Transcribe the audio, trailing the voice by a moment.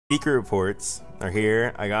Secret reports are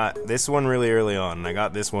here. I got this one really early on, and I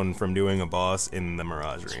got this one from doing a boss in the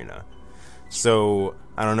Mirage Arena. So,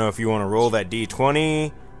 I don't know if you want to roll that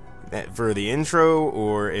D20 for the intro,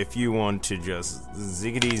 or if you want to just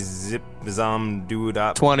ziggity zip zom doo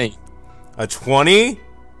dop. 20. A 20?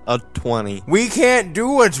 A 20. We can't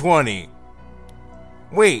do a 20.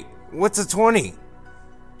 Wait, what's a 20?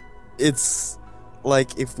 It's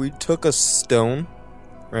like if we took a stone,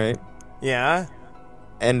 right? Yeah.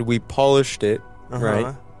 And we polished it,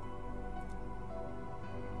 right?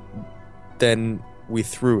 Then we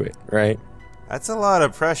threw it, right? That's a lot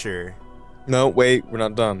of pressure. No, wait, we're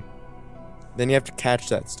not done. Then you have to catch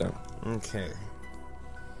that stone. Okay. And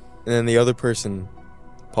then the other person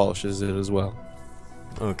polishes it as well.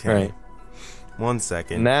 Okay. Right. 1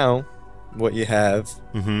 second. Now, what you have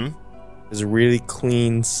is a really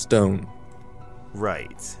clean stone.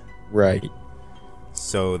 Right. Right.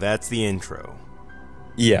 So that's the intro.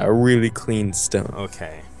 Yeah, a really clean stone.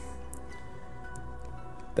 Okay.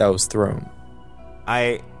 That was thrown.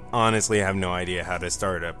 I honestly have no idea how to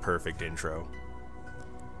start a perfect intro.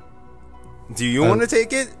 Do you want to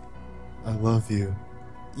take it? I love you.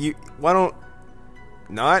 Why don't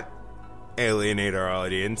not alienate our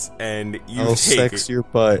audience and you I'll take sex it. your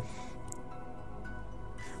butt.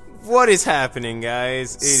 What is happening,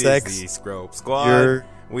 guys? It Sex is the SkrelpSquad.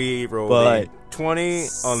 We rolled a butt. 20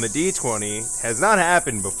 on the D20. Has not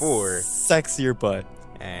happened before. Sex your butt.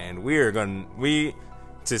 And to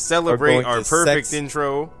celebrate our perfect sex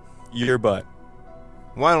intro, your butt.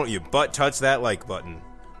 why don't you butt touch that like button?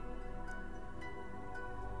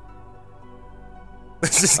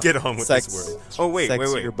 Let's just get on with this world. Oh, wait.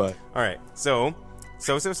 Your butt. Alright, so.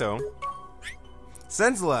 Since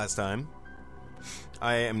the last time,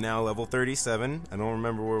 I am now level 37. I don't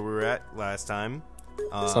remember where we were at last time.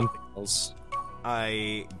 Something else.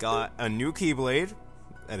 I got a new Keyblade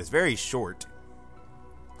that is very short,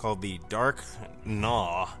 called the Dark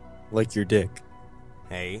Gnaw. Like your dick.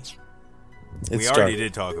 Hey. It's We already dark.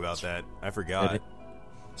 did talk about that. I forgot.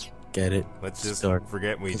 Get it? Let's just dark.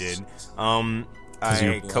 forget we did. you're I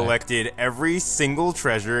black. collected every single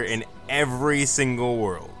treasure in every single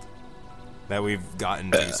world that we've gotten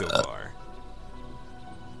to so far.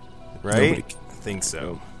 Right? Nobody I think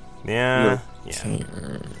so. Yeah.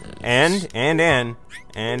 Yeah. And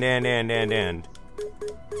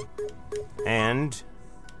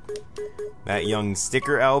that young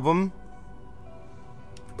sticker album.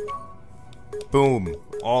 Boom.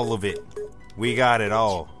 All of it. We got it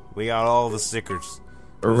all. We got all the stickers.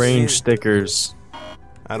 Arrange stickers.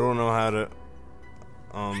 I don't know how to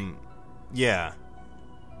yeah.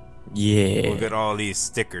 Yeah. Look at all these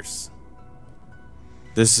stickers.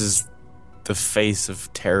 This is the face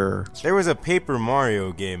of terror. There was a Paper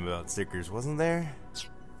Mario game about stickers, wasn't there?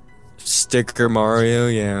 Sticker Mario,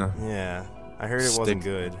 yeah. Yeah. I heard it wasn't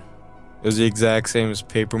good. It was the exact same as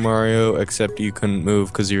Paper Mario, except you couldn't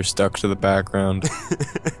move because you were stuck to the background.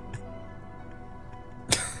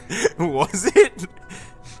 Was it?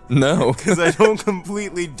 No. Because I don't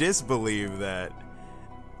completely disbelieve that.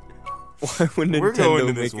 Why would We're going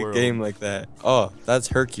to Nintendo this make a world. game like that? Oh, that's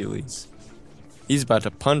Hercules. He's about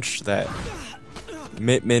to punch that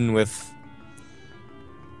Mitman with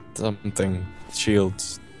something.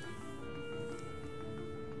 Shields.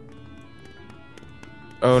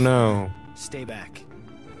 Oh no. Stay back.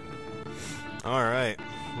 Alright.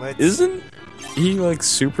 Isn't he like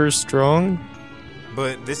super strong?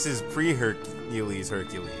 But this is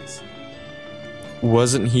Hercules.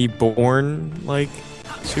 Wasn't he born like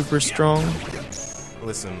super strong?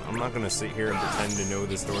 Listen, I'm not gonna sit here and pretend to know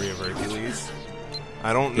the story of Hercules.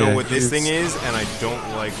 I don't know Yeah, what this he's- thing is, and I don't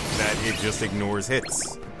like that it just ignores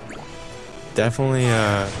hits. Definitely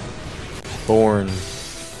born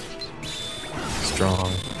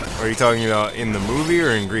strong. Are you talking about in the movie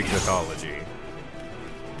or in Greek mythology?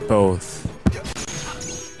 Both.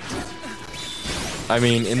 I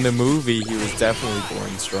mean, in the movie, he was definitely born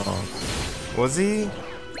strong. Was he?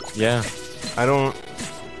 Yeah.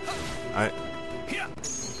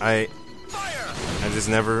 I just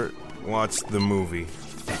never watched the movie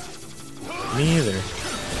Me either.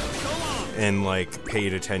 and like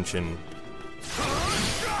paid attention.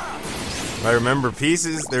 I remember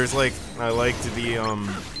pieces. There's like I liked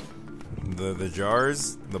the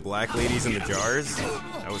jars, the black ladies in the jars.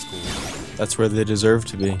 That was cool. That's where they deserve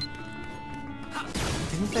to be. I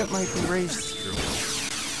think that might be racial.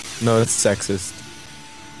 No, it's sexist.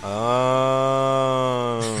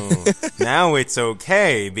 Oh, now it's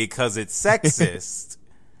okay because it's sexist.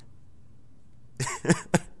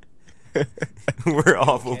 We're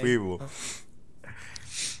awful people.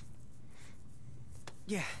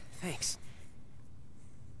 Yeah, thanks.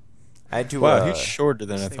 I had to. Wow, he's shorter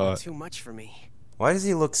than I They were thought. too much for me. Why does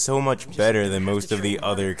he look so much better than most of the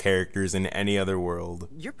other characters in any other world?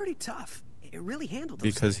 You're pretty tough. It really handled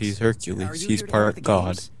those Because things. he's Are Hercules. you He's here to part help the God.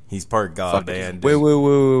 games? He's part god, Fuck. and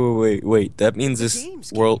Wait. That means The this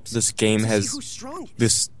games, world, games. this game To see has, who's strongest.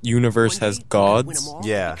 this universe One has day, you could win gods. 'em all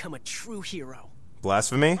Yeah. and become a true hero.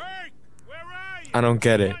 blasphemy. Hey, where are you? I don't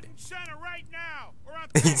get it. Front and center right now, or I'll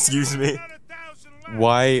take Excuse me. another 1,000 left.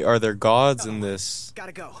 Why are there gods in this?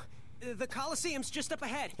 Gotta go. The Coliseum's just up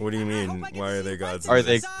ahead. What do you I mean? hope I get Why to are see there you gods fight Are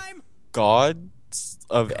they- sometime. Gods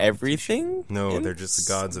of everything? No, in they're just the this?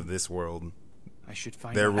 gods of this world. I should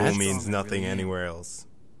find Their out rule how means strong I nothing really am. anywhere else.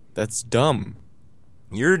 That's dumb.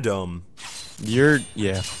 You're dumb.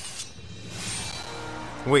 Yeah.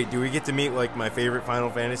 Wait, do we get to meet like my favorite Final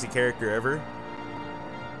Fantasy character ever?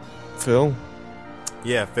 Phil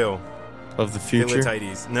Yeah, Phil. of the future.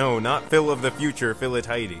 Philatides. No, not Phil of the future,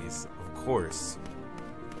 Philatides. Of course.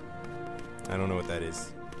 I don't know what that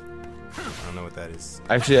is. I don't know what that is.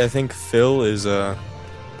 Actually, I think Phil is the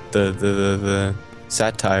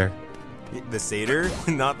satire. The satyr?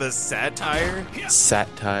 Not the satire?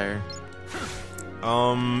 Satire.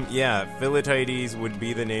 Yeah, Philatides would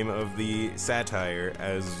be the name of the satire,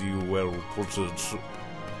 as you well put it.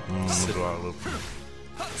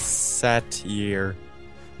 Satire.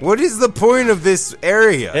 What is the point of this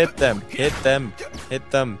area? Hit them. Hit them. Hit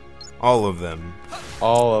them. All of them.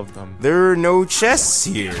 All of them. There are no chests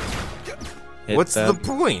here. Hit What's them. the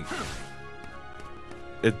point?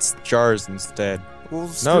 It's jars instead. Well, No,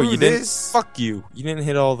 screw you this. didn't. Fuck you. You didn't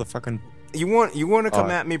hit all the fucking. You want to come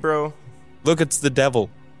Alright. at me, bro? Look, it's the devil.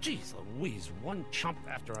 Jeez Louise, one chump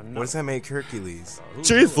after another. What does that make Hercules?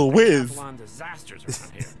 Jeez Louise. Disasters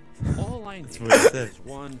around here. All I need what it said. is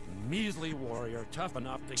one measly warrior tough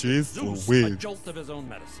enough to Jeez give Zeus a Louise. jolt of his own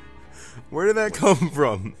medicine. Where did that come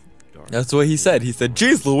from? That's what he said. He said,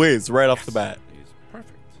 "Jeez Louise," right off the bat. He's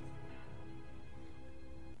perfect.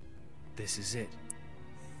 This is it.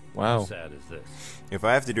 Wow. How sad is this? If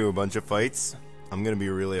I have to do a bunch of fights, I'm gonna be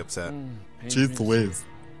really upset. Jeez Louise.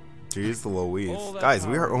 Jeez Louise. All that Guys,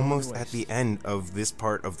 we are power going almost to at the waste. end of this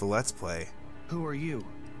part of the Let's Play. Who are you?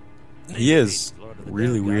 He is. Lord of the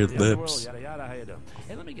Really dead, God weird of the underworld, lips. Yada, yada, how you doing?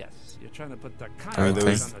 Hey, let me guess. You're trying to put the Are Okay.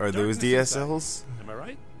 those on the are those darkness inside. DSLs? Am I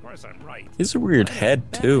right? Of course I'm right. He's a weird head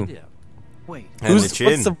Bad too. idea. Wait. And the chin.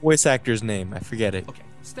 What's the voice actor's name? I forget it. Okay,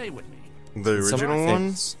 stay with me. The It's some original thing.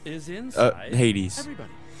 ones? Is inside Hades. everybody.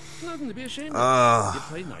 Nothing to be ashamed of. Ah. You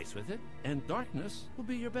play nice with it, and darkness will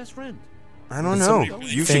be your best friend. I don't It's know. somebody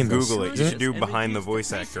You should famous. Google it. You should do And behind the refuse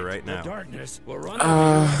to voice face actor it. right The now. darkness will run over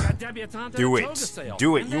you like a debutante at Do a it. toga sale.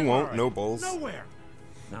 Do it. And You then won't. where are No you? balls. Nowhere.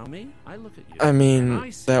 Now me, I look at you. I mean, and I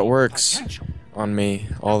see that works potential. on me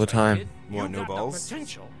all the time. Kid, What, you no got the balls?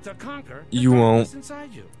 potential to conquer the You won't. darkness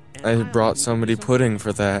inside you. And I I'll brought leave you somebody some pudding proof.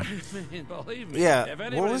 for that. Believe me, Yeah. if What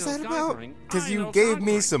anybody was knows that about? conquering, Because I you know gave me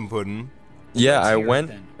conquering. some pudding. Yeah, Let's I hear it went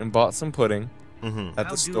then. and bought some pudding Mm-hmm. at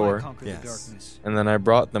How the do I store, conquer Yes. the darkness? and then I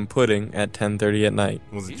brought them pudding at 10:30 at night.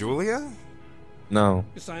 Was it Julia? No,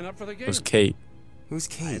 You sign up for the game. it was Kate. Who's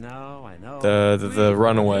I Kate? know, I know. The Please,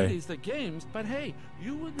 runaway. ladies, the games, but hey,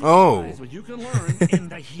 you would be Oh. surprised what you can learn in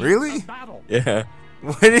the heat Really? of battle. Yeah,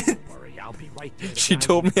 What is? Don't worry, I'll be right there. to she guide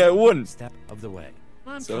told you me I wouldn't. Step of the way.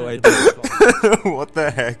 I'm So trying I to do what's called What the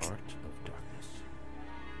heck? art of darkness.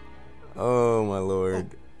 Oh my lord.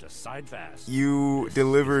 Decide fast. You This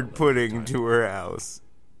delivered is a pudding little to her house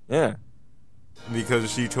Yeah.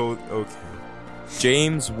 because she told. Okay.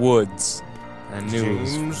 James Woods. I knew it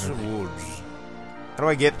was James funny. Woods. How do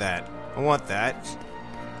I get that? I want that.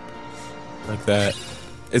 Like that.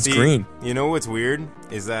 It's See, green. You know what's weird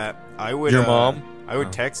is that I would. Your mom? I would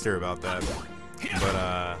Oh. text her about that, but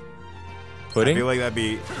I Pudding? feel like that'd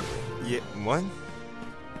be. Yeah. What?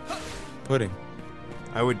 Pudding.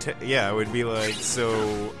 I would. Yeah, I would be like.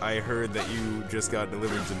 So I heard that you just got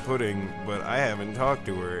delivered some pudding, but I haven't talked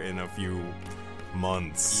to her in a few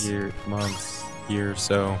months. Year or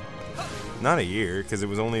so. Not a year, because it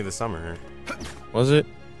was only the summer. Was it?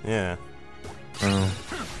 Yeah. Oh.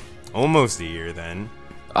 Almost a year then.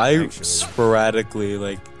 I Actually. sporadically,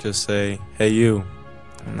 like, just say, "Hey, you,"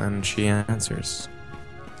 and then she answers.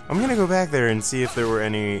 I'm gonna go back there and see if there were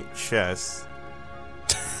any chests.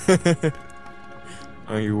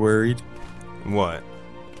 Are you worried What?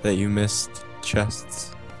 that you missed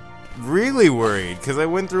chests? Really worried, because I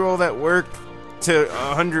went through all that work to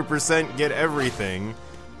 100% get everything.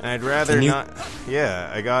 And I'd rather Can you- not.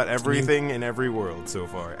 Yeah, I got everything in every world so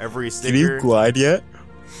far. Every Can you sticker. glide yet?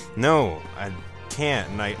 No, I can't.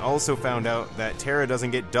 And I also found out that Terra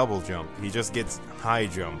doesn't get double jump. He just gets high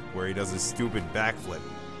jump, where he does a stupid backflip.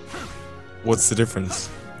 What's the difference?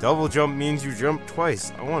 Double jump means you jump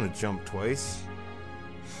twice. I want to jump twice.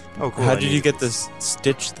 Oh, cool. How I did need you get this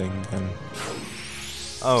stitch thing then?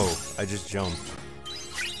 Oh, I just jumped.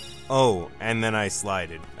 Oh, and then I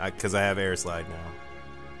slided. Because I have air slide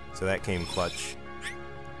now. So that came clutch.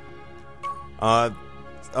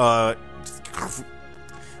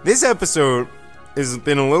 This episode has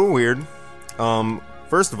been a little weird.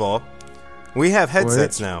 First of all, we have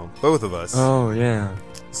headsets now, both of us. Oh yeah.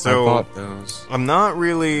 So I bought those. I'm not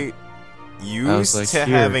really used like, to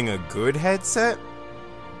here. having a good headset.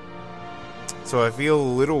 So I feel a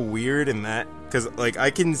little weird in that cuz like I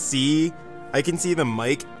can see the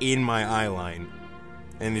mic in my eye line.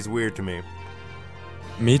 And it's weird to me.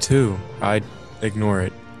 Me too. I ignore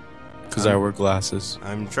it because I wear glasses.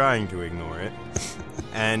 I'm trying to ignore it.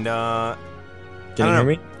 And Can you know. hear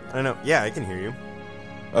me? I don't know. Yeah, I can hear you.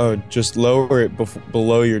 Oh, just lower it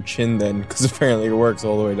below your chin then, because apparently it works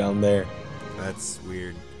all the way down there. That's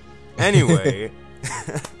weird. Anyway,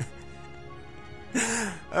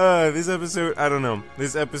 this episode, I don't know.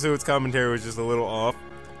 This episode's commentary was just a little off.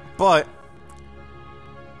 But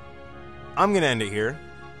I'm going to end it here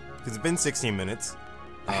because it's been 16 minutes.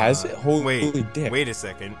 Has it? Holy dick. Wait a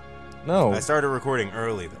second. No. I started recording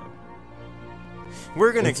early, though.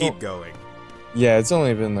 We're going to keep going. Yeah, it's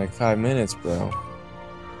only been like 5 minutes, bro.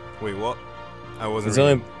 Wait, what? I wasn't It's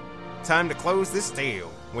reading. only... Time to close this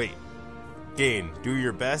deal. Wait. Gain, do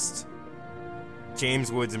your best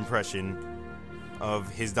James Woods impression of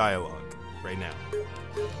his dialogue right now.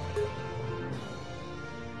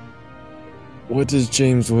 What does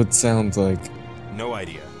James Wood sound like? No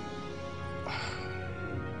idea.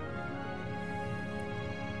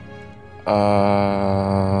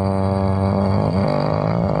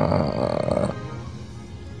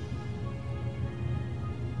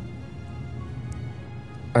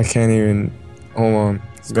 I can't even... Hold on.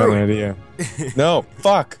 Got Screw an it. idea. No,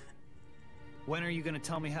 fuck! When are you gonna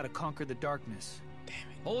tell me how to conquer the darkness?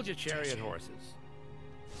 Hold your chariot horses.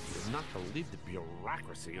 You would not believe the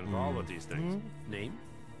bureaucracy involved with these things. Name?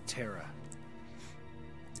 Terra.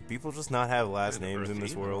 Do people just not have last Kind of names in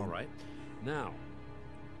this earthy, world? All right. Now,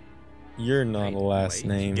 You're not a last wait.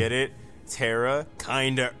 name. Get it? Terra,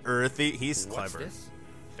 kinda earthy. He's what's clever. this?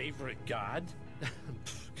 Favorite god?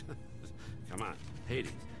 Come on,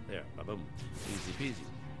 Hades. There, boom, easy peasy.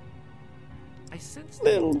 I sense that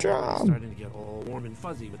Little you're job. starting to get all warm and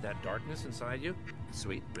fuzzy with that darkness inside you.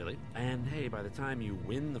 Sweet, really. And hey, by the time you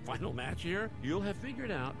win the final match here, you'll have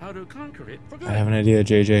figured out how to conquer it for good. I have an idea,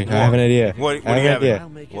 JJ. I have an idea. What I do you have have? an I'll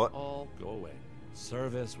make What? it all go away.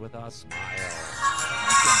 Service with a smile.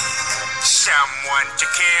 Someone to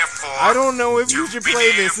care for. I don't know if you should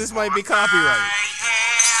play this. This might be copyright. I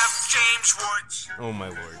have James Woods. Oh my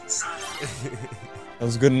lord. That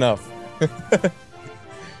was good enough.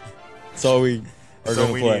 That's all we are It's all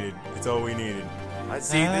gonna we play. needed. It's all we needed.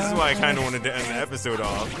 See, this is why I kind of wanted to end the episode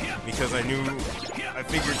off because I figured something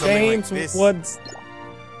like James this. Woods.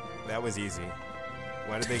 That was easy.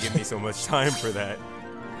 Why did they give me so much time for that?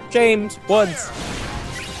 James Woods.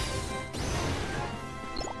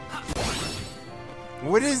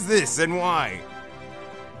 What is this and why?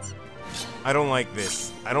 I don't like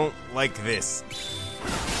this. I don't like this.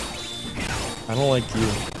 I don't like you.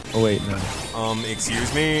 Oh wait, no.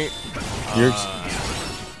 Excuse me? You're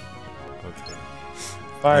Okay.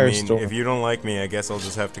 Firestorm. If you don't like me, I guess I'll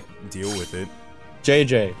just have to deal with it.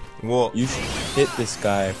 JJ, Well, you should hit this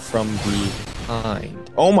guy from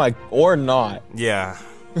behind. Oh my, or not. yeah.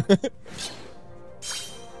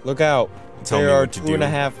 Look out. Tell me There are what to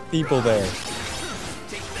 2.5 people there.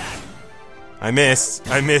 I missed.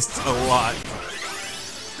 I missed a lot.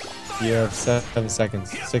 You have 7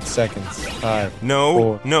 seconds, 6 seconds, 5, No,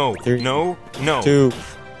 4, no, 3, no, no, 2,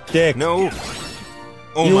 dick. no.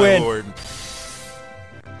 Oh You my win. lord.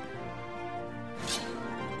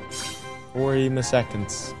 40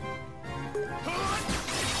 seconds.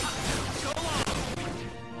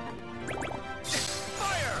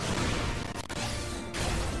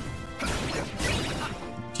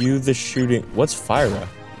 Do the shooting. What's Fyra?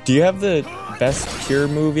 Do you have the best cure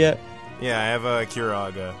move yet? Yeah, I have a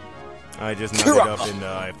Kiraga. I just knocked it up and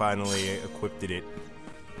I finally equipped it.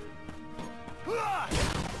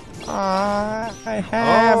 I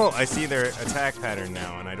have Oh, I see their attack pattern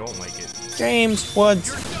now and I don't like it. James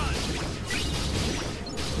Woods.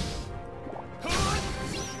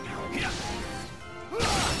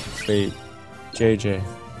 Wait, JJ.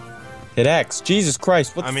 Hit X. Jesus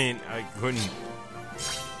Christ, what I the mean, I couldn't.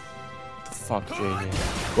 fuck, JJ?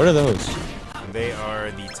 What are those? They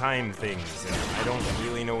are the time things, and I don't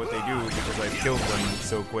really know what they do because I've killed them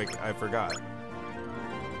so quick I forgot.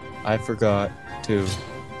 I forgot too.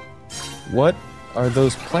 What are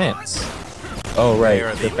those plants? Oh, right. They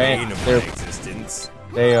are the bane of my existence.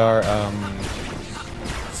 They are,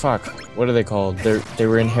 fuck. What are they called? They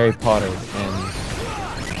were in Harry Potter, and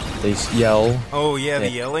they yell. Oh, yeah, the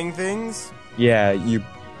yelling things? Yeah, you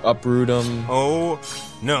uproot them. Oh,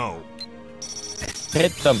 no.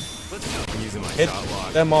 Hit them. I'm using my Hit shot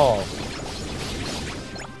lock. them all.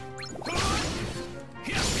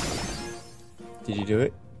 Did you do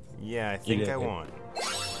it? Yeah, I think did I it. won.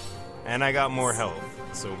 And I got more health,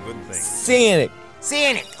 so good thing. Sonic!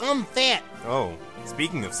 Sonic, I'm fat. Oh,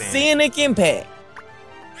 speaking of Santa. Sonic Impact!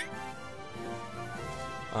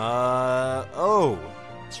 Oh.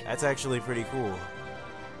 That's actually pretty cool.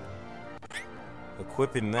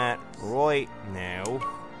 Equipping that right now.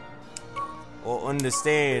 Or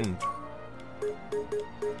understand.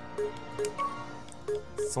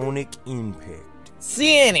 Sonic Impact.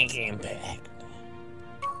 Sonic Impact!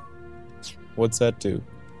 What's that do?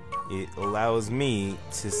 It allows me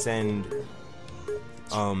to send,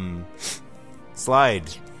 slide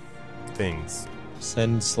things.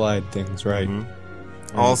 Send slide things, right. Mhm.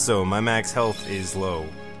 Also, my max health is low,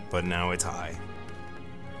 but now it's high.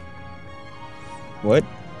 What?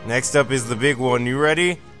 Next up is the big one. You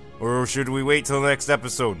ready? Or should we wait till the next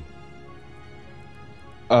episode?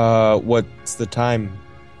 What's the time?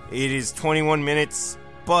 It is 21 minutes,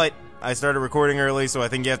 but I started recording early, so I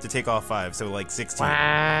think you have to take off 5, so like 16.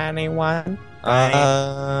 21. And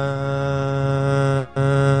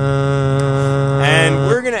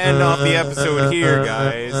we're gonna end off the episode here,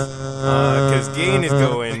 guys, because Gain is going